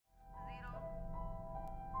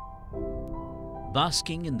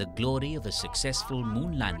Basking in the glory of a successful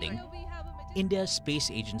moon landing, India's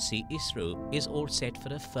space agency ISRO is all set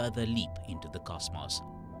for a further leap into the cosmos.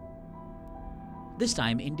 This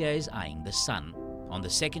time, India is eyeing the Sun. On the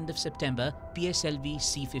 2nd of September, PSLV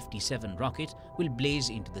C-57 rocket will blaze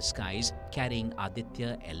into the skies carrying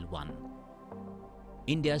Aditya-L1.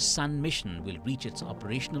 India's Sun mission will reach its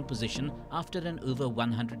operational position after an over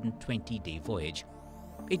 120-day voyage.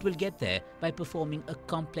 It will get there by performing a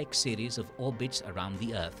complex series of orbits around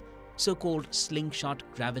the Earth, so-called slingshot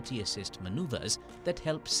gravity assist maneuvers that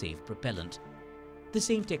help save propellant, the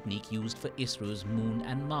same technique used for ISRO's Moon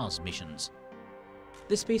and Mars missions.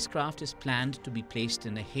 The spacecraft is planned to be placed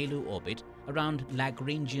in a halo orbit around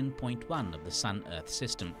Lagrangian point 1 of the Sun-Earth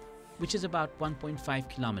system, which is about 1.5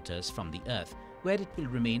 kilometers from the Earth, where it will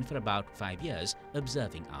remain for about 5 years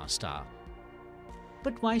observing our star.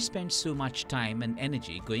 But why spend so much time and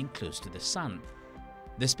energy going close to the Sun?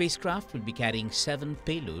 The spacecraft will be carrying 7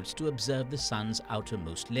 payloads to observe the Sun's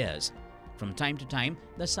outermost layers. From time to time,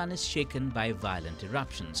 the Sun is shaken by violent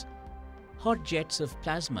eruptions. Hot jets of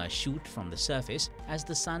plasma shoot from the surface as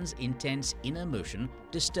the Sun's intense inner motion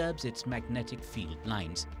disturbs its magnetic field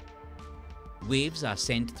lines. Waves are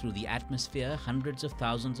sent through the atmosphere hundreds of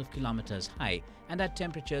thousands of kilometers high and at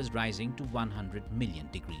temperatures rising to 100 million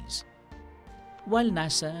degrees. While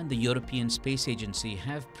NASA and the European Space Agency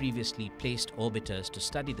have previously placed orbiters to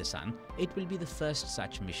study the Sun, it will be the first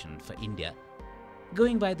such mission for India.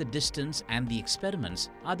 Going by the distance and the experiments,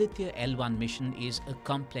 Aditya-L1 mission is a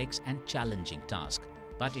complex and challenging task,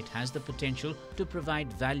 but it has the potential to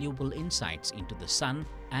provide valuable insights into the Sun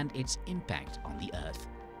and its impact on the Earth.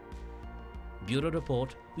 Bureau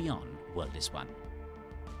Report, WION World is One.